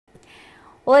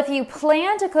Well, if you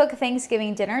plan to cook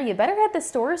Thanksgiving dinner, you better hit the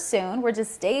stores soon. We're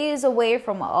just days away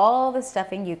from all the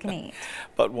stuffing you can eat.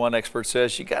 But one expert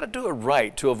says you got to do it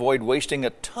right to avoid wasting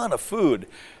a ton of food.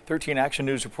 13 Action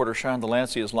News reporter Sean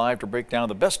Delancey is live to break down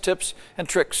the best tips and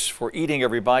tricks for eating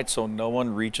every bite so no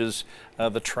one reaches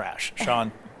the trash.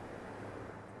 Sean.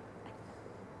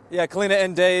 Yeah, Kalina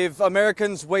and Dave,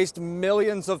 Americans waste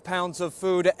millions of pounds of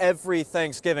food every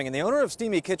Thanksgiving. And the owner of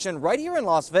Steamy Kitchen right here in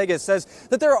Las Vegas says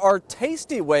that there are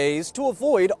tasty ways to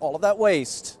avoid all of that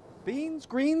waste. Beans,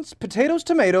 greens, potatoes,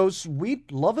 tomatoes, we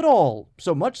love it all.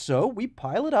 So much so, we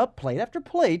pile it up plate after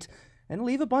plate and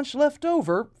leave a bunch left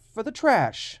over for the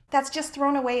trash. That's just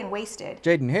thrown away and wasted.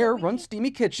 Jaden Hare runs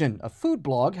Steamy Kitchen, a food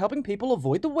blog helping people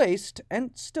avoid the waste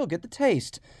and still get the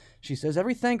taste. She says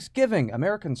every Thanksgiving,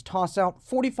 Americans toss out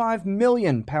 45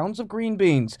 million pounds of green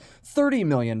beans, 30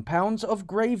 million pounds of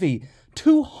gravy,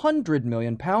 200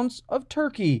 million pounds of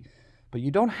turkey. But you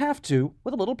don't have to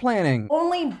with a little planning.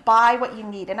 Only buy what you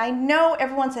need. And I know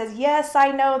everyone says, yes,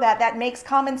 I know that makes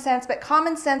common sense, but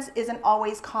common sense isn't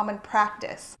always common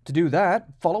practice. To do that,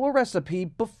 follow a recipe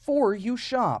before you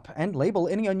shop and label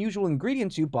any unusual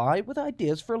ingredients you buy with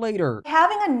ideas for later.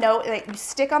 Having a note that you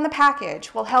stick on the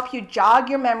package will help you jog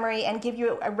your memory and give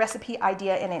you a recipe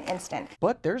idea in an instant.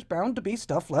 But there's bound to be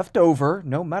stuff left over,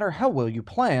 no matter how well you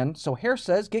plan, so Hare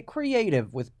says get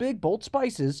creative with big, bold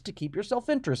spices to keep yourself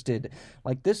interested.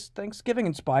 Like this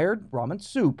Thanksgiving-inspired ramen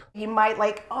soup. You might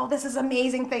like, oh, this is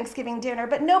amazing Thanksgiving dinner,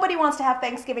 but nobody wants to have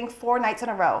Thanksgiving 4 nights in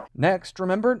a row. Next,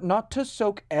 remember not to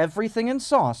soak everything in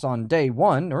sauce on day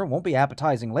one, or it won't be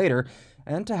appetizing later.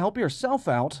 And to help yourself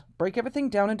out, break everything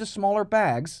down into smaller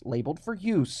bags labeled for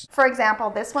use. For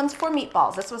example, this one's for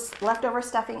meatballs. This was leftover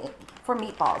stuffing for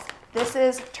meatballs. This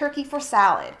is turkey for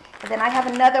salad. And then I have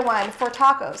another one for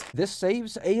tacos. This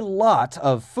saves a lot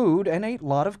of food and a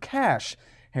lot of cash.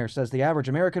 Hare says the average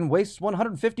American wastes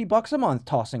 $150 a month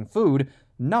tossing food,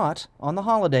 not on the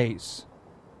holidays.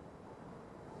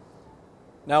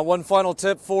 Now, one final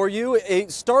tip for you.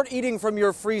 Start eating from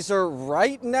your freezer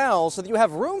right now so that you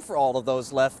have room for all of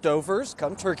those leftovers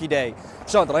come Turkey Day.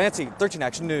 Sean Delancey, 13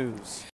 Action News.